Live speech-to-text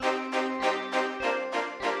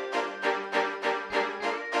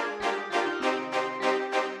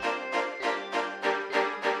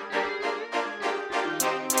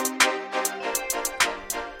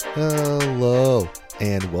Hello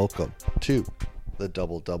and welcome to the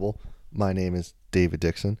Double Double. My name is David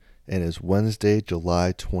Dixon and it is Wednesday,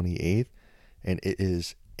 July 28th, and it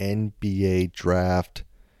is NBA Draft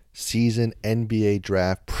season, NBA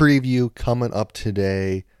Draft preview coming up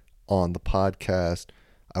today on the podcast.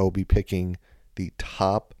 I will be picking the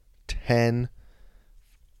top 10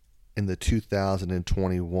 in the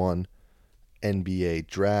 2021 NBA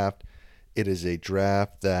Draft. It is a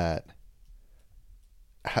draft that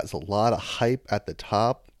has a lot of hype at the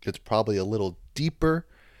top. It's probably a little deeper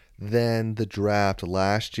than the draft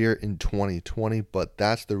last year in 2020, but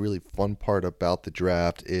that's the really fun part about the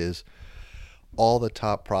draft is all the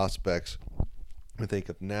top prospects. I think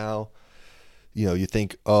of now, you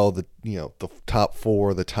think, the top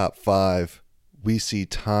four, the top five. We see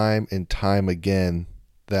time and time again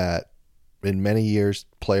that in many years,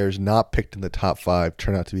 players not picked in the top five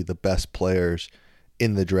turn out to be the best players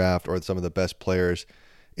in the draft or some of the best players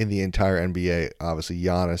in the entire NBA. Obviously,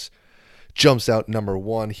 Giannis jumps out number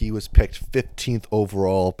one. He was picked 15th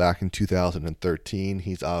overall back in 2013.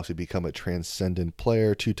 He's obviously become a transcendent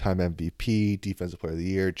player, two-time MVP, Defensive Player of the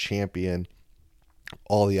Year, champion,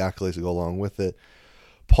 all the accolades that go along with it.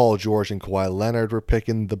 Paul George and Kawhi Leonard were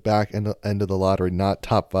picking the back end of the lottery, not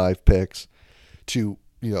top five picks. Two,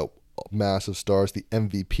 massive stars. The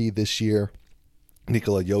MVP this year,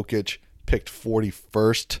 Nikola Jokic, picked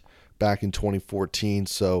 41st back in 2014.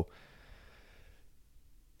 So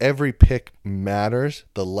every pick matters.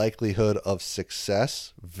 The likelihood of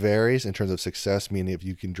success varies in terms of success, meaning if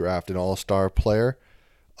you can draft an all-star player,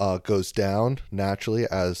 goes down naturally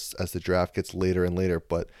as the draft gets later and later.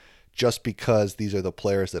 But just because these are the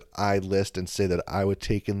players that I list and say that I would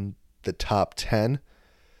take in the top 10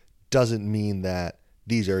 doesn't mean that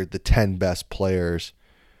these are the 10 best players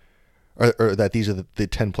or that these are the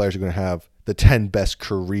 10 players who are going to have the 10 best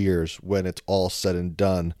careers when it's all said and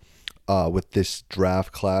done with this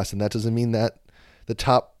draft class. And that doesn't mean that the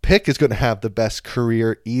top pick is going to have the best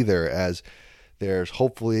career either, as there's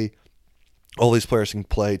hopefully all these players can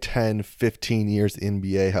play 10, 15 years in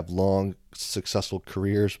the NBA, have long, successful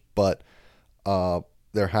careers, but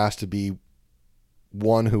there has to be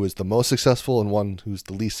one who is the most successful and one who's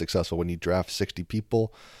the least successful when you draft 60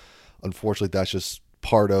 people. Unfortunately, that's just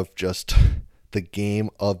part of just the game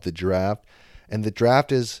of the draft. And the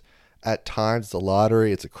draft is at times the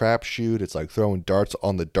lottery. It's a crapshoot. It's like throwing darts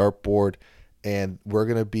on the dartboard. And we're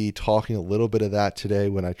going to be talking a little bit of that today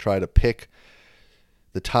when I try to pick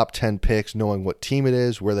the top 10 picks, knowing what team it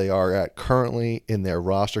is, where they are at currently in their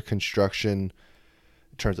roster construction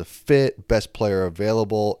in terms of fit, best player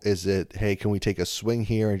available. Is it, hey, can we take a swing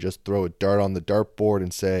here and just throw a dart on the dartboard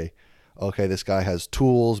and say, okay, this guy has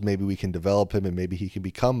tools, maybe we can develop him and maybe he can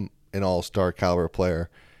become an all-star caliber player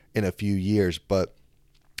in a few years. But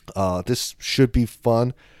this should be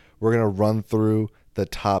fun. We're going to run through the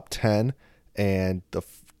top 10, and the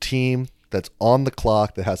team that's on the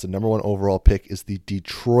clock that has the number one overall pick is the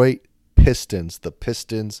Detroit Pistons. The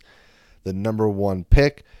Pistons, the number one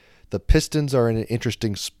pick. The Pistons are in an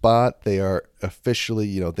interesting spot. They are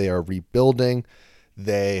officially, they are rebuilding.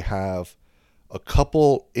 They have a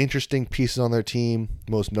couple interesting pieces on their team,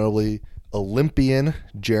 most notably Olympian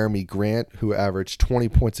Jeremy Grant, who averaged 20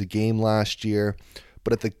 points a game last year.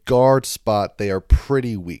 But at the guard spot, they are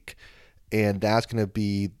pretty weak. And that's going to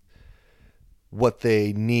be what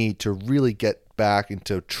they need to really get back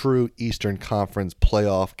into true Eastern Conference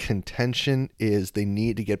playoff contention. Is they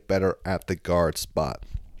need to get better at the guard spot.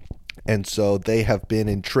 And so they have been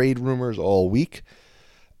in trade rumors all week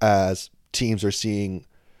as teams are seeing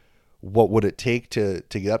what would it take to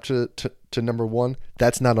get up to number one.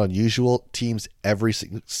 That's not unusual. Teams every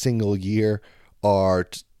single year are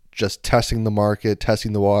just testing the market,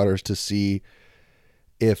 testing the waters to see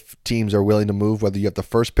if teams are willing to move, whether you have the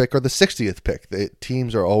first pick or the 60th pick.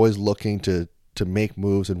 Teams are always looking to make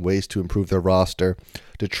moves and ways to improve their roster.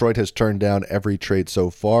 Detroit has turned down every trade so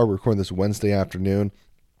far. We're recording this Wednesday afternoon.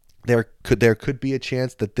 There could be a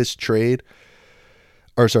chance that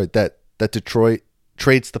that Detroit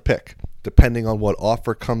trades the pick, depending on what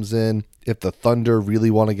offer comes in. If the Thunder really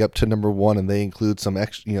want to get up to number one and they include some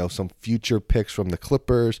some future picks from the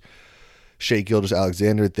Clippers, Shai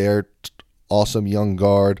Gilgeous-Alexander, their awesome young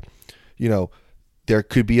guard, there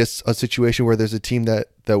could be a situation where there's a team that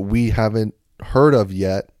we haven't heard of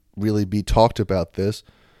yet really be talked about this,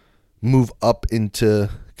 move up into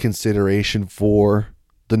consideration for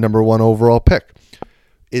the number one overall pick.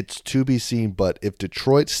 It's to be seen, but if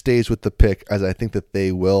Detroit stays with the pick, as I think that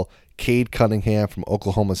they will, Cade Cunningham from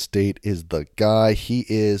Oklahoma State is the guy. He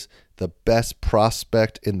is the best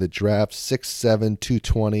prospect in the draft, 6'7",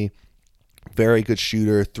 220, very good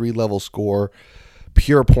shooter, 3-level scorer,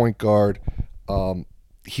 pure point guard.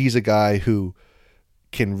 He's a guy who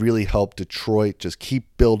can really help Detroit just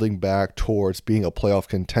keep building back towards being a playoff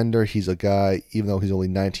contender. He's a guy, even though he's only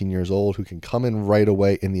 19 years old, who can come in right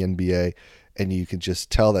away in the NBA, and you can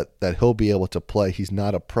just tell that he'll be able to play. He's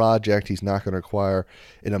not a project. He's not going to require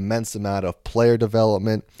an immense amount of player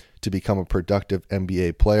development to become a productive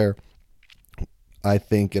NBA player. I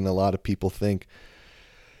think, and a lot of people think,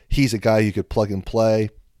 he's a guy you could plug and play,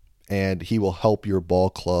 and he will help your ball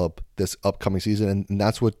club this upcoming season, and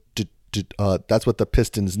that's what the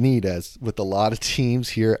Pistons need. As with a lot of teams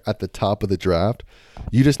here at the top of the draft,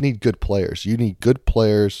 you just need good players. You need good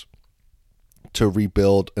players to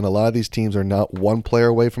rebuild, and a lot of these teams are not one player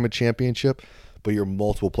away from a championship, but you're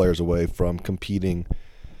multiple players away from competing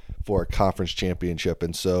for a conference championship.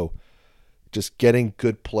 And so just getting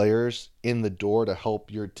good players in the door to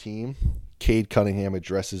help your team, Cade Cunningham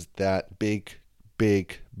addresses that big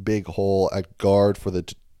hole at guard for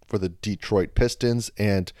the Detroit Pistons,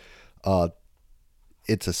 and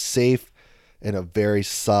it's a safe and a very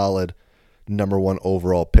solid number 1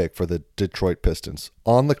 overall pick for the Detroit Pistons.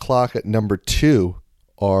 On the clock at number 2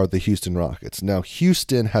 are the Houston Rockets. Now,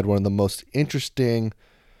 Houston had one of the most interesting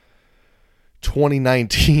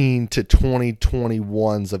 2019 to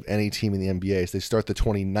 2021s of any team in the NBA. So they start the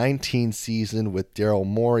 2019 season with Daryl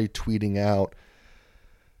Morey tweeting out,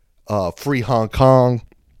 "Free Hong Kong."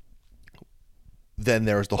 Then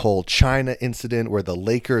there was the whole China incident where the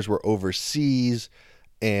Lakers were overseas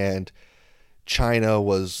and China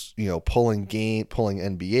was, pulling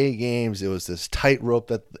NBA games. It was this tightrope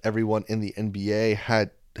that everyone in the NBA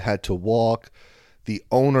had to walk. The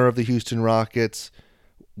owner of the Houston Rockets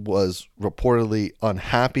was reportedly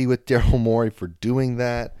unhappy with Daryl Morey for doing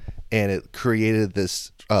that, and it created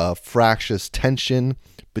this fractious tension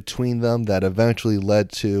between them that eventually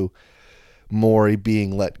led to Morey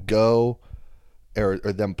being let go, or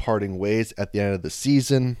them parting ways at the end of the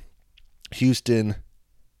season. Houston,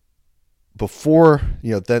 before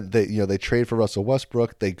they trade for Russell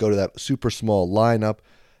Westbrook, they go to that super small lineup.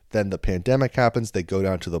 Then the pandemic happens. They go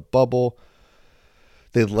down to the bubble.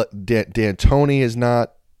 They let D'Antoni is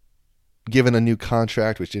not given a new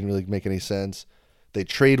contract, which didn't really make any sense. They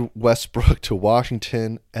trade Westbrook to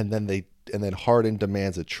Washington, and then Harden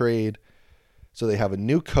demands a trade. So they have a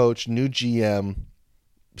new coach, new GM,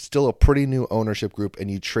 still a pretty new ownership group, and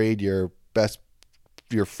you trade your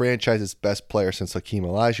franchise's best player since Hakeem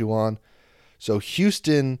Olajuwon. So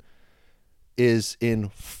Houston is in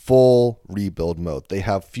full rebuild mode. They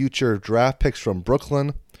have future draft picks from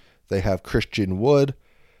Brooklyn. They have Christian Wood.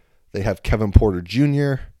 They have Kevin Porter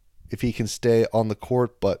Jr. if he can stay on the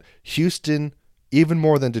court. But Houston, even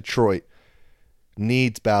more than Detroit,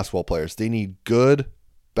 needs basketball players. They need good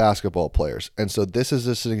basketball players. And so this is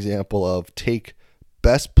just an example of take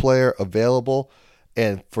best player available,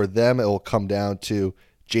 and for them it will come down to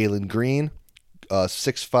Jalen Green, a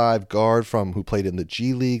 6'5" guard who played in the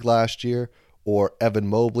G League last year, or Evan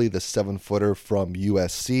Mobley, the 7-footer from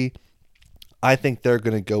USC. I think they're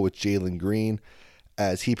going to go with Jalen Green,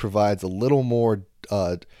 as he provides a little more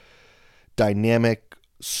dynamic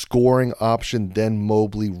scoring option than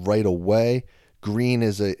Mobley right away. Green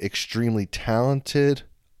is an extremely talented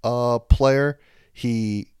player.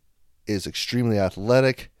 He is extremely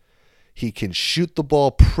athletic. He can shoot the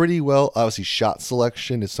ball pretty well. Obviously, shot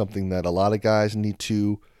selection is something that a lot of guys need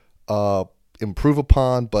to improve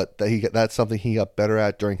upon, but that's something he got better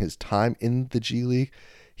at during his time in the G League.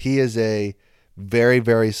 He is a very,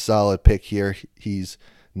 very solid pick here. He's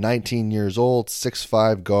 19 years old,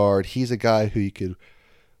 6'5" guard. He's a guy who you could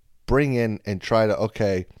bring in and try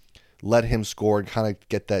to, let him score and kind of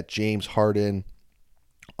get that James Harden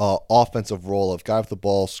offensive role of guy with the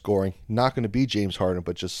ball scoring. Not going to be James Harden,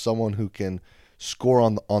 but just someone who can score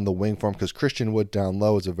on the wing for him, because Christian Wood down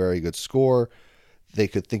low is a very good scorer. They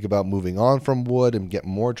could think about moving on from Wood and get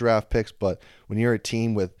more draft picks, but when you're a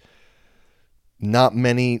team with not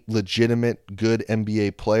many legitimate good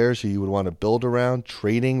NBA players who you would want to build around,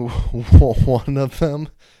 trading one of them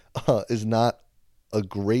is not a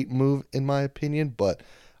great move in my opinion, but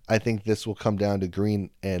I think this will come down to Green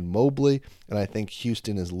and Mobley, and I think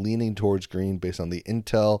Houston is leaning towards Green based on the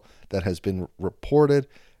intel that has been reported,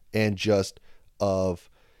 and just also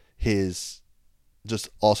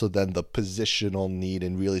then the positional need,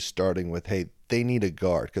 and really starting with, hey, they need a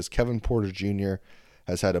guard, because Kevin Porter Jr.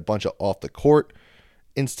 has had a bunch of off-the-court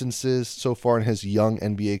instances so far in his young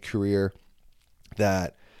NBA career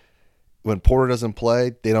that when Porter doesn't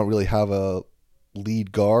play, they don't really have a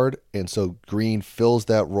lead guard, and so Green fills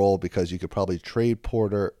that role, because you could probably trade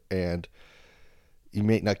Porter and you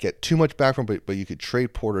may not get too much back from, but you could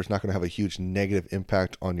trade Porter. It's not going to have a huge negative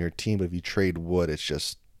impact on your team. But if you trade Wood, it's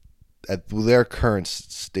just at their current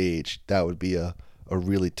stage, that would be a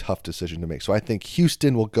really tough decision to make. So I think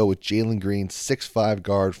Houston will go with Jalen Green, 6'5"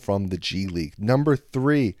 guard from the G League. Number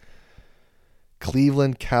 3,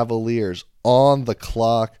 Cleveland Cavaliers on the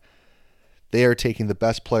clock. They are taking the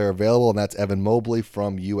best player available, and that's Evan Mobley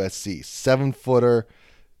from USC. 7-footer,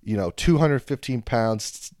 215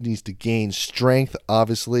 pounds, needs to gain strength,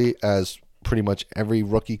 obviously, as pretty much every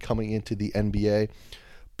rookie coming into the NBA.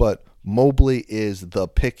 But Mobley is the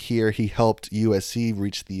pick here. He helped USC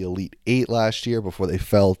reach the Elite Eight last year before they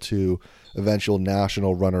fell to eventual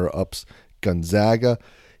national runner-ups Gonzaga.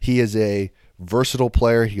 He is a versatile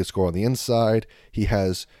player. He can score on the inside. He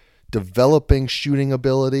has developing shooting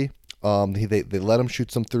ability. They let him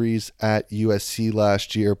shoot some threes at USC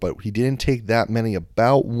last year, but he didn't take that many,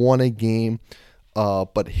 about 1 a game.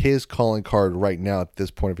 But his calling card right now at this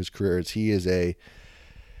point of his career is he is a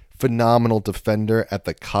phenomenal defender at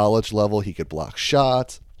the college level. He could block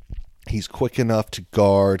shots. He's quick enough to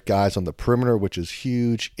guard guys on the perimeter, which is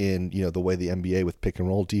huge in the way the NBA with pick and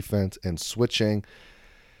roll defense and switching.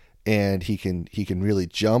 And he can really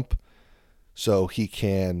jump, so he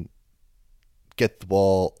can get the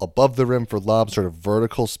ball above the rim for lobs, sort of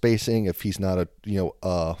vertical spacing if he's not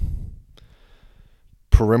a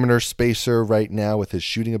perimeter spacer right now with his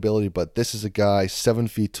shooting ability. But this is a guy 7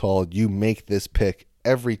 feet tall. You make this pick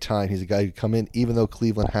every time. He's a guy who come in, even though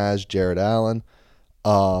Cleveland has Jared Allen.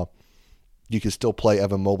 You can still play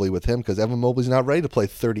Evan Mobley with him because Evan Mobley's not ready to play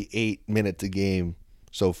 38 minutes a game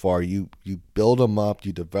so far. You build him up,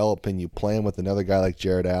 you develop him, you play him with another guy like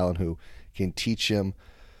Jared Allen who can teach him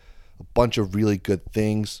a bunch of really good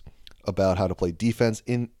things about how to play defense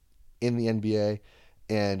in the NBA.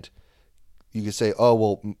 And you could say, oh,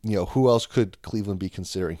 well, who else could Cleveland be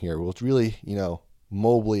considering here? Well, it's really,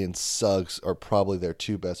 Mobley and Suggs are probably their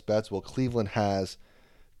 2 best bets. Well, Cleveland has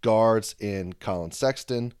guards in Colin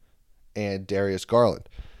Sexton and Darius Garland.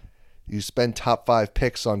 You spend top 5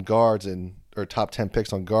 picks on guards or top 10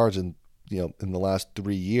 picks on guards in the last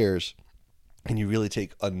 3 years, and you really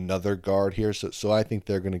take another guard here. So I think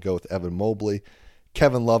they're going to go with Evan Mobley.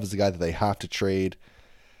 Kevin Love is the guy that they have to trade.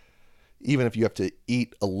 Even if you have to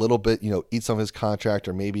eat a little bit, eat some of his contract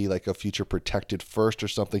or maybe like a future protected first or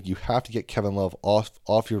something, you have to get Kevin Love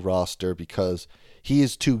off your roster because he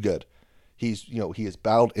is too good. He has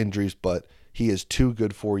battled injuries, but he is too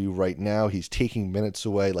good for you right now. He's taking minutes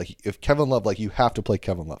away. Like if Kevin Love, you have to play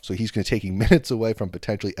Kevin Love. So he's going to taking minutes away from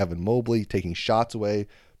potentially Evan Mobley, taking shots away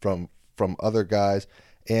from other guys,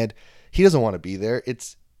 and he doesn't want to be there.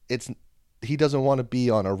 He doesn't want to be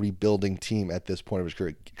on a rebuilding team at this point of his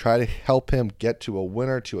career. Try to help him get to a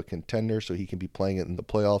winner, to a contender, so he can be playing it in the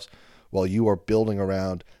playoffs while you are building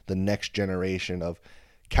around the next generation of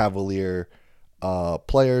Cavalier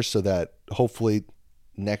players so that hopefully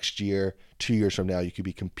next year, 2 years from now, you could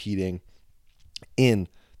be competing in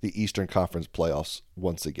the Eastern Conference playoffs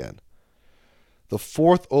once again. The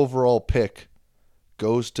 4th overall pick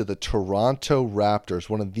goes to the Toronto Raptors,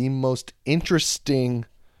 one of the most interesting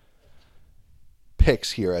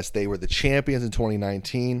picks here, as they were the champions in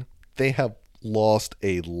 2019. They have lost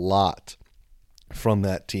a lot from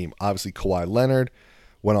that team. Obviously, Kawhi Leonard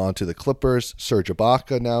went on to the Clippers. Serge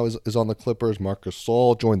Ibaka now is on the Clippers. Marc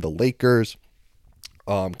Gasol joined the Lakers.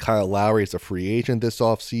 Kyle Lowry is a free agent this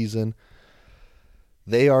offseason.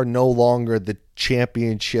 They are no longer the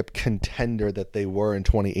championship contender that they were in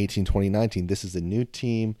 2018-2019. This is a new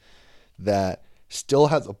team that still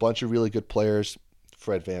has a bunch of really good players.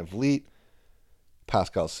 Fred VanVleet,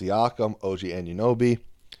 Pascal Siakam, OG Anunoby.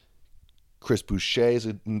 Chris Boucher is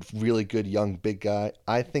a really good young big guy.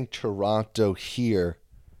 I think Toronto here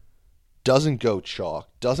doesn't go chalk,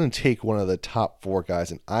 doesn't take one of the top 4 guys,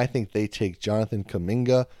 and I think they take Jonathan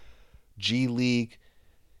Kuminga, G League.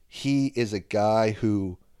 He is a guy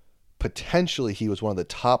who potentially he was one of the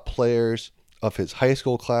top players of his high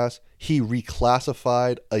school class. He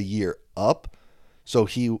reclassified a year up, so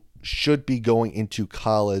he should be going into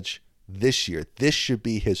college this year. This should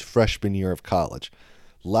be his freshman year of college.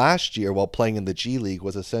 Last year, while playing in the G League,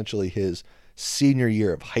 was essentially his senior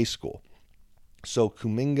year of high school. So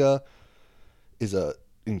Kuminga is an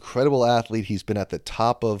incredible athlete. He's been at the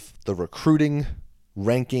top of the recruiting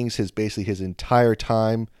rankings his entire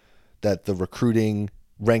time that the recruiting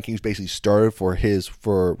rankings basically started for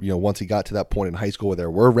once he got to that point in high school where there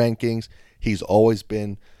were rankings. He's always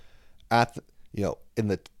been at in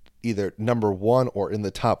the either number 1 or in the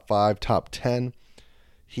top 5, top 10.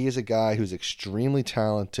 He is a guy who's extremely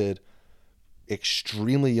talented,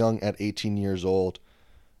 extremely young at 18 years old,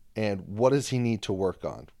 And what does he need to work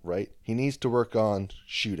on, right? He needs to work on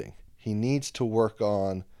shooting. He needs to work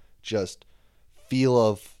on just feel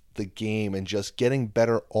of the game and just getting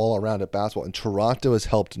better all around at basketball. And Toronto has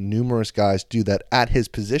helped numerous guys do that at his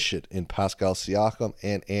position in Pascal Siakam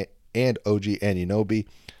and OG Anunoby.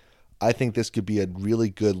 I think this could be a really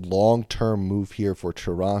good long-term move here for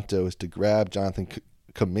Toronto, is to grab Jonathan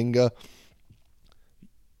Kuminga.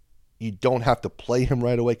 You don't have to play him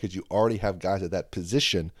right away because you already have guys at that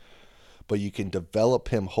position, but you can develop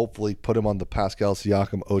him, hopefully put him on the Pascal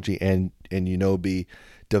Siakam, OG Anunoby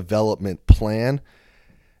development plan.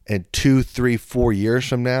 And 2, 3, 4 years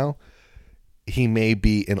from now, he may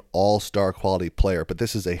be an all-star quality player. But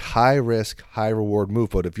this is a high-risk, high-reward move.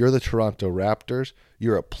 But if you're the Toronto Raptors,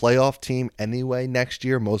 you're a playoff team anyway next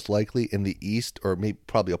year, most likely in the East, or maybe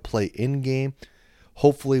probably a play-in game.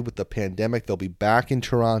 Hopefully with the pandemic, they'll be back in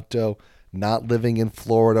Toronto, not living in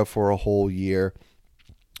Florida for a whole year,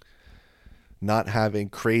 not having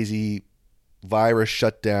crazy virus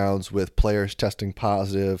shutdowns with players testing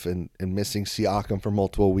positive and missing Siakam for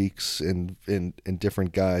multiple weeks and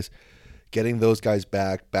different guys. Getting those guys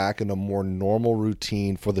back in a more normal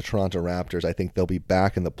routine for the Toronto Raptors. I think they'll be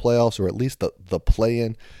back in the playoffs, or at least the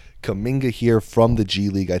play-in. Kuminga here from the G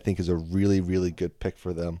League, I think, is a really, really good pick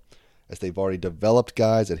for them, as they've already developed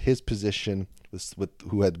guys at his position with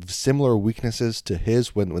who had similar weaknesses to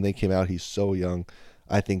his when they came out. He's so young.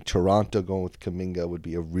 I think Toronto going with Kuminga would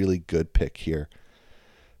be a really good pick here.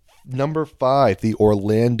 Number 5, the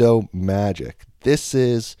Orlando Magic. This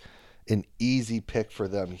is an easy pick for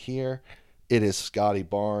them here. It is Scotty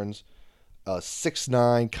Barnes,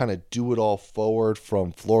 6'9", kind of do-it-all forward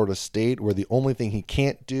from Florida State, where the only thing he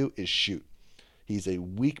can't do is shoot. He's a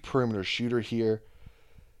weak perimeter shooter here.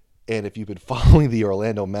 And if you've been following the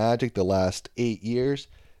Orlando Magic the last 8 years,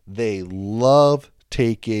 they love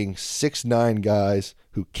taking 6'9" guys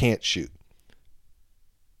who can't shoot.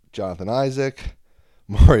 Jonathan Isaac,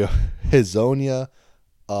 Mario Hezonja,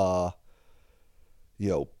 Bamba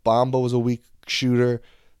was a weak shooter.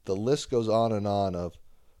 The list goes on and on of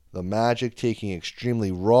the Magic taking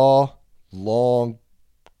extremely raw, long,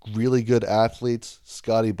 really good athletes.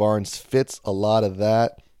 Scotty Barnes fits a lot of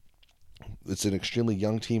that. It's an extremely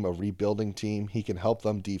young team, a rebuilding team. He can help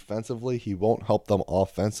them defensively. He won't help them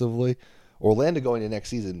offensively. Orlando going into next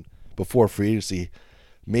season before free agency,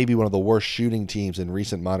 maybe one of the worst shooting teams in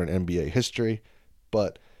recent modern NBA history.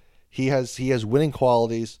 But he has winning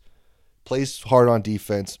qualities, plays hard on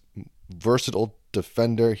defense, versatile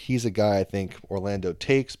defender. He's a guy I think Orlando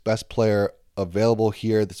takes, best player available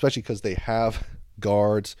here, especially because they have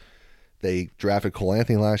guards. They drafted Cole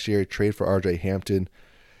Anthony last year, trade for RJ Hampton.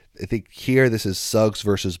 I think here this is Suggs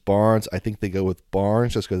versus Barnes. I think they go with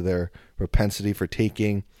Barnes just because of their propensity for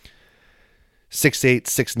taking 6'8",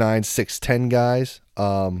 6'9", 6'10 guys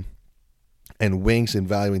and wings, and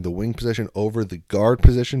valuing the wing position over the guard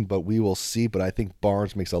position. But we will see. But I think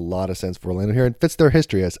Barnes makes a lot of sense for Orlando here and fits their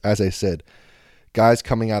history, as I said. Guys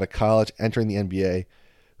coming out of college, entering the NBA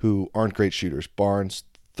who aren't great shooters. Barnes,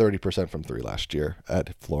 30% from three last year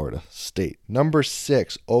at Florida State. Number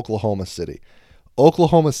 6, Oklahoma City.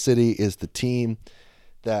 Oklahoma City is the team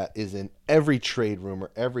that is in every trade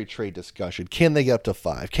rumor, every trade discussion. Can they get up to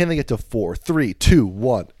 5? Can they get to 4, 3, 2,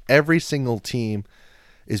 1? Every single team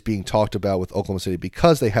is being talked about with Oklahoma City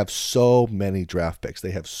because they have so many draft picks.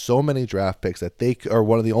 They have so many draft picks that they are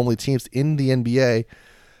one of the only teams in the NBA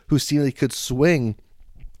who seem they could swing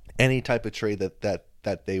any type of trade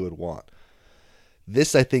that they would want.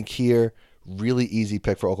 This, I think, here, really easy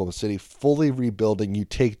pick for Oklahoma City. Fully rebuilding. You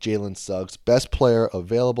take Jalen Suggs, best player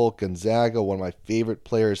available. Gonzaga, one of my favorite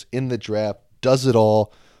players in the draft, does it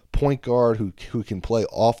all. Point guard who can play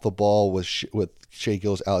off the ball with Shai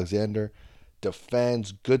Gilgeous-Alexander.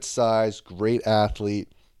 Defends, good size, great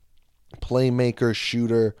athlete, playmaker,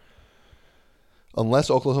 shooter.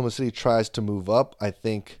 Unless Oklahoma City tries to move up, I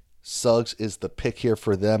think Suggs is the pick here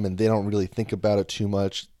for them, and they don't really think about it too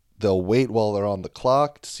much. They'll wait while they're on the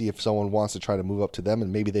clock to see if someone wants to try to move up to them,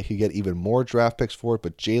 and maybe they could get even more draft picks for it.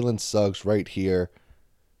 But Jalen Suggs right here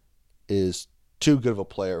is too good of a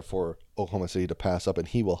player for Oklahoma City to pass up, and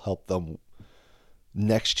he will help them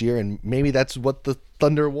next year. And maybe that's what the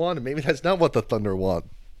Thunder want, and maybe that's not what the Thunder want,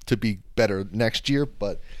 to be better next year,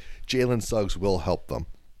 but Jalen Suggs will help them.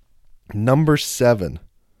 Number 7,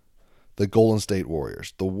 the Golden State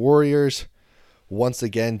Warriors. The Warriors, once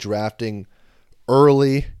again, drafting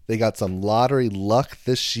early. They got some lottery luck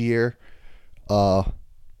this year from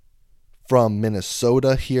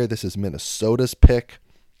Minnesota here. This is Minnesota's pick.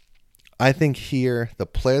 I think here the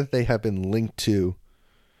player that they have been linked to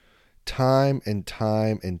time and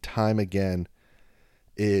time and time again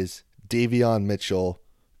is Davion Mitchell,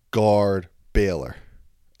 guard Baylor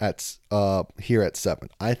at here at 7.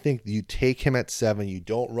 I think you take him at 7. You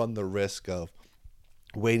don't run the risk of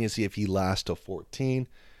waiting to see if he lasts till 14.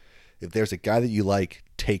 If there's a guy that you like,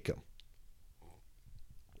 take him.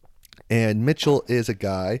 And Mitchell is a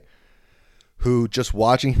guy who, just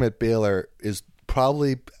watching him at Baylor, is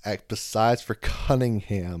probably, besides for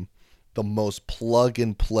Cunningham, the most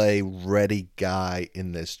plug-and-play ready guy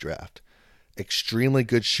in this draft. Extremely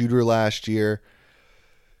good shooter last year.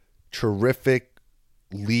 Terrific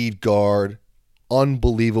lead guard.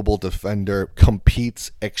 Unbelievable defender.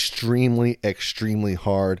 Competes extremely, extremely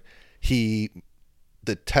hard.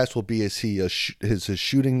 The test will be, is he his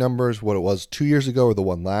shooting numbers, what it was 2 years ago or the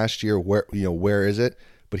one last year? Where is it?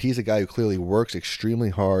 But he's a guy who clearly works extremely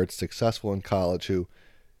hard, successful in college, who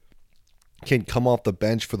can come off the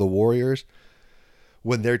bench for the Warriors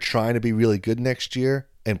when they're trying to be really good next year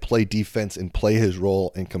and play defense and play his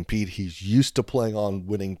role and compete. He's used to playing on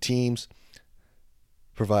winning teams,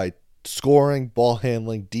 provide scoring, ball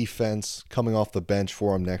handling, defense coming off the bench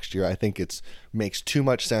for him next year. I think it makes too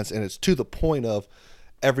much sense, and it's to the point of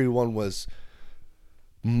everyone was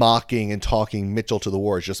mocking and talking Mitchell to the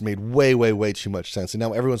Warriors. Just made way, way, way too much sense. And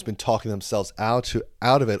now everyone's been talking themselves out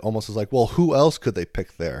of it, almost as like, well, who else could they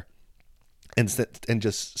pick there? And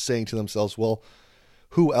just saying to themselves, well,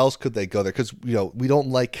 who else could they go there? Because we don't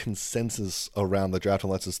like consensus around the draft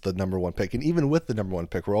unless it's the number one pick. And even with the number one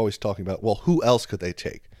pick, we're always talking about, well, who else could they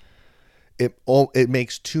take? It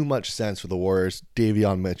makes too much sense for the Warriors.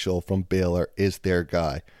 Davion Mitchell from Baylor is their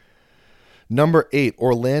guy. Number 8,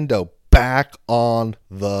 Orlando, back on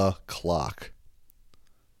the clock.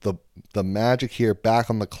 The Magic here back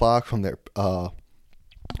on the clock from their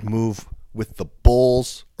move with the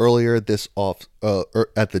Bulls earlier at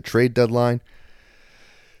the trade deadline.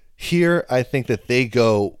 Here, I think that they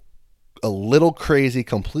go a little crazy,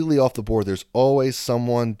 completely off the board. There's always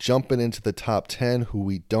someone jumping into the top 10 who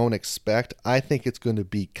we don't expect. I think it's going to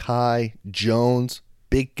be Kai Jones,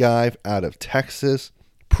 big guy out of Texas.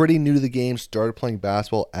 Pretty new to the game, started playing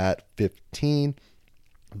basketball at 15.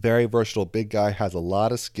 Very versatile big guy, has a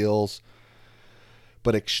lot of skills,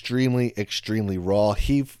 but extremely, extremely raw.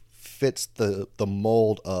 He fits the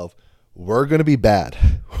mold of, we're going to be bad.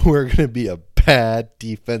 We're going to be a bad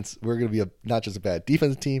defense. We're going to be not just a bad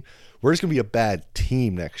defense team. We're just going to be a bad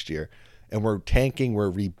team next year. And we're tanking. We're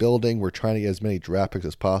rebuilding. We're trying to get as many draft picks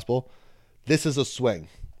as possible. This is a swing.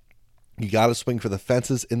 You got to swing for the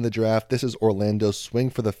fences in the draft. This is Orlando's swing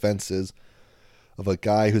for the fences of a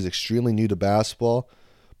guy who's extremely new to basketball,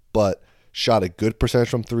 but shot a good percentage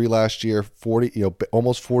from 3 last year,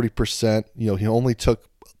 almost 40%. He only took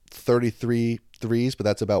 33 threes, but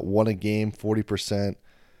that's about 1 a game, 40%,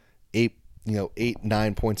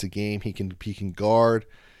 8-9 points a game. He can guard.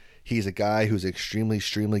 He's a guy who's extremely,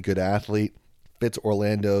 extremely good athlete. Fits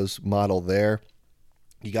Orlando's model there.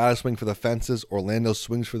 You got to swing for the fences. Orlando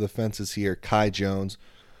swings for the fences here. Kai Jones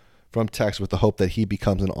from Texas, with the hope that he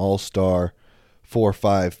becomes an all-star 4 or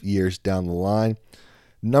 5 years down the line.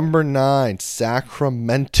 Number 9,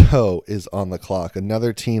 Sacramento is on the clock.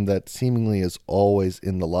 Another team that seemingly is always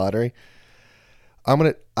in the lottery.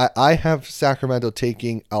 I have Sacramento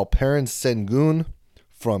taking Alperen Sengun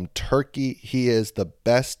from Turkey. He is the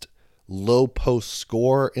best low post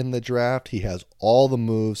scorer in the draft. He has all the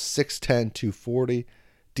moves, 6'10", 240.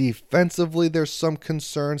 Defensively, there's some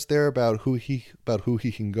concerns there about who he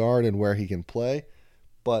can guard and where he can play.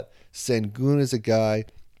 But Sengun is a guy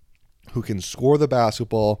who can score the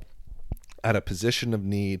basketball at a position of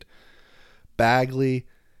need. Bagley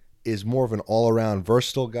is more of an all-around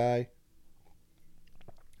versatile guy.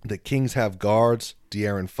 The Kings have guards,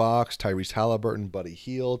 De'Aaron Fox, Tyrese Halliburton, Buddy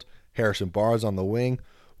Hield, Harrison Barnes on the wing.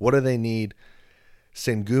 What do they need?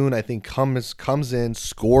 Sengun, I think, comes in,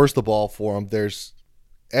 scores the ball for them.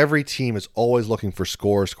 Every team is always looking for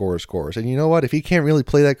scorers. And you know what? If he can't really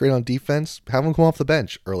play that great on defense, have him come off the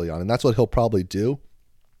bench early on. And that's what he'll probably do.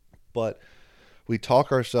 But we talk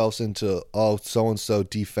ourselves into, so-and-so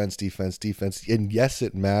defense. And yes,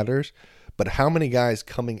 it matters. But how many guys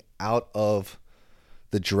coming out of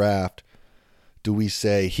the draft do we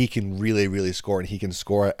say he can really, really score, and he can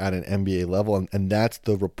score at an NBA level? And that's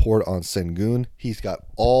the report on Sengun. He's got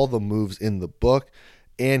all the moves in the book,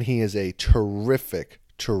 and he is a terrific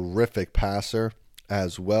passer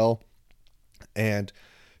as well, and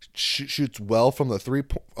shoots well from the free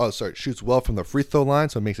throw line,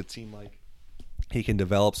 so it makes it seem like he can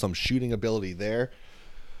develop some shooting ability there.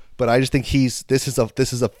 But I just think this is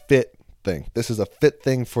a fit thing. This is a fit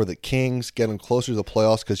thing for the Kings, get them closer to the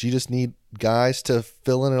playoffs, because you just need guys to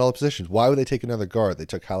fill in at all positions. Why would they take another guard? They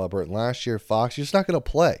took Halliburton last year. Fox, you're just not going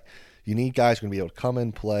to play. You need guys who are going to be able to come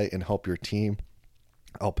in, play, and help your team.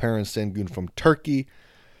 Alperen Sengun from Turkey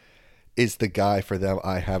is the guy for them.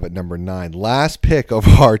 I have at number 9. Last pick of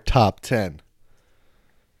our top 10.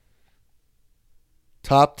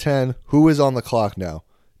 Top 10. Who is on the clock now?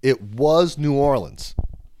 It was New Orleans.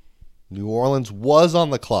 New Orleans was on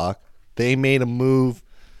the clock. They made a move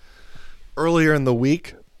earlier in the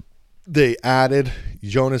week. They added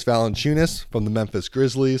Jonas Valanciunas from the Memphis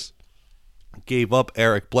Grizzlies, gave up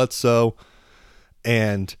Eric Bledsoe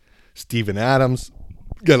and Steven Adams,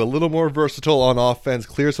 got a little more versatile on offense,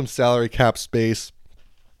 clear some salary cap space.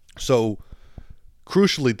 So,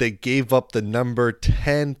 crucially, they gave up the number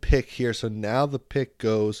 10 pick here. So now the pick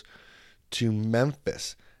goes to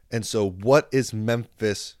Memphis. And so what is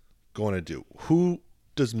Memphis going to do? Who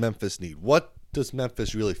does Memphis need? What does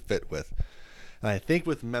Memphis really fit with? And I think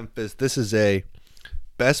with Memphis, this is a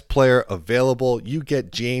best player available. You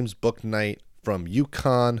get James Bouknight from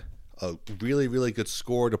UConn, a really, really good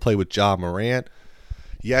scorer to play with Ja Morant.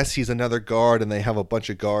 Yes, he's another guard, and they have a bunch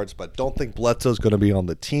of guards, but don't think Bledsoe's going to be on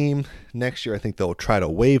the team next year. I think they'll try to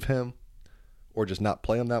waive him or just not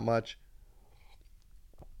play him that much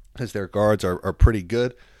because their guards are pretty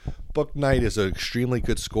good. Bouknight is an extremely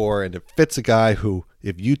good scorer, and it fits a guy who,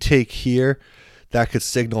 if you take here, that could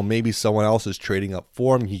signal maybe someone else is trading up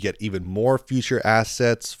for him. You get even more future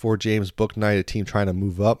assets for James Bouknight, a team trying to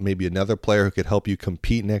move up, maybe another player who could help you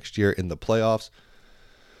compete next year in the playoffs.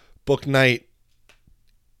 Bouknight,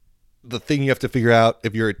 the thing you have to figure out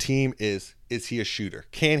if you're a team is he a shooter?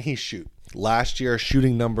 Can he shoot? Last year,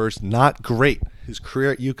 shooting numbers, not great. His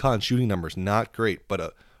career at UConn shooting numbers, not great.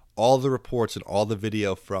 But all the reports and all the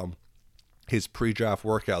video from his pre-draft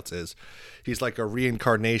workouts is he's like a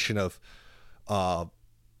reincarnation of,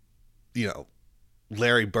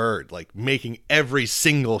 Larry Bird, like making every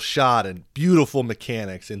single shot and beautiful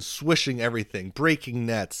mechanics and swishing everything, breaking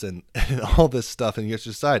nets and all this stuff. And you have to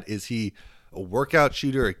decide, is he a workout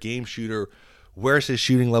shooter, a game shooter? Where's his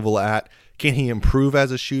shooting level at? Can he improve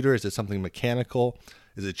as a shooter? Is it something mechanical?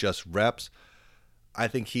 Is it just reps? I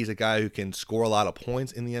think he's a guy who can score a lot of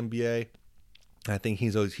points in the NBA. I think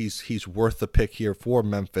he's worth the pick here for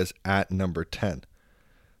Memphis at number 10.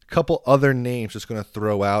 A couple other names just going to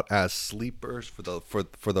throw out as sleepers for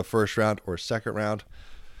the first round or second round.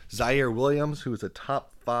 Zaire Williams, who is a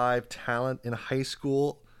top 5 talent in high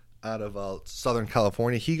school out of Southern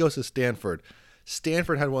California. He goes to Stanford.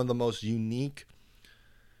 Stanford had one of the most unique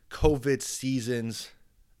COVID seasons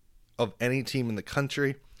of any team in the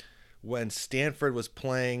country. When Stanford was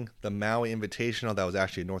playing the Maui Invitational, that was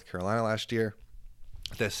actually in North Carolina last year,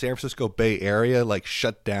 the San Francisco Bay Area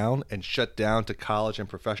shut down to college and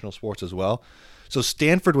professional sports as well. So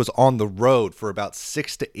Stanford was on the road for about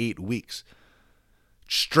 6 to 8 weeks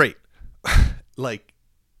straight.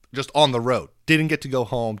 Just on the road. Didn't get to go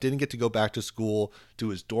home, didn't get to go back to school, to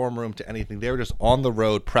his dorm room, to anything. They were just on the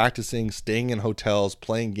road, practicing, staying in hotels,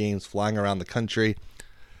 playing games, flying around the country.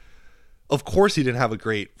 Of course he didn't have a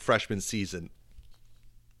great freshman season.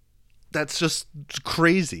 That's just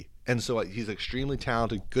crazy. And so he's extremely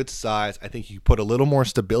talented, good size. I think you put a little more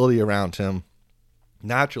stability around him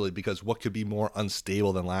naturally, because what could be more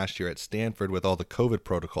unstable than last year at Stanford with all the COVID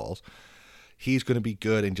protocols? He's going to be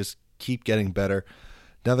good and just keep getting better.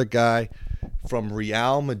 Another guy from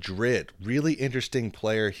Real Madrid, really interesting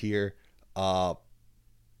player here.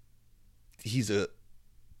 He's a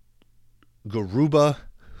Garuba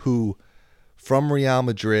who, from Real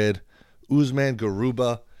Madrid, Usman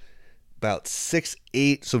Garuba, about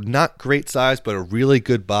 6'8", so not great size, but a really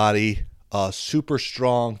good body, super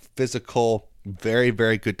strong, physical, very,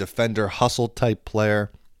 very good defender, hustle type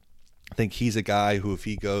player. I think he's a guy who, if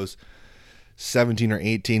he goes 17 or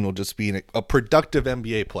 18, will just be a productive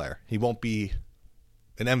NBA player. He won't be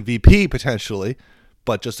an MVP potentially,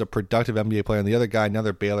 but just a productive NBA player. And the other guy,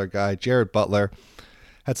 another Baylor guy, Jared Butler,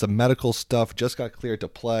 had some medical stuff, just got cleared to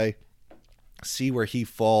play. See where he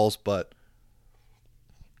falls, but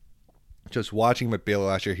just watching him at Baylor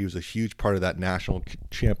last year, he was a huge part of that national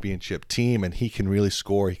championship team, and he can really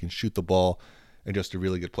score, he can shoot the ball, and just a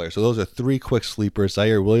really good player. So those are 3 quick sleepers: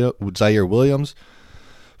 Zaire Williams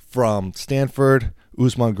from Stanford,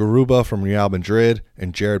 Usman Garuba from Real Madrid,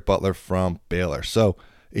 and Jared Butler from Baylor. So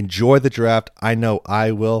enjoy the draft. I know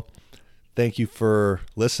I will. Thank you for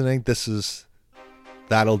listening.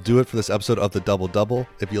 That'll do it for this episode of the Double Double.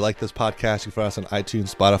 If you like this podcast, you can find us on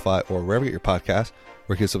iTunes, Spotify, or wherever you get your podcasts,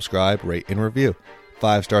 where you can subscribe, rate, and review.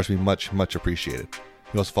 5 stars would be much, much appreciated.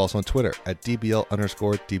 You can also follow us on Twitter at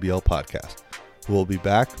DBL_DBL Podcast. We'll be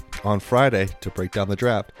back on Friday to break down the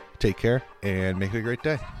draft. Take care and make it a great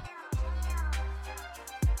day.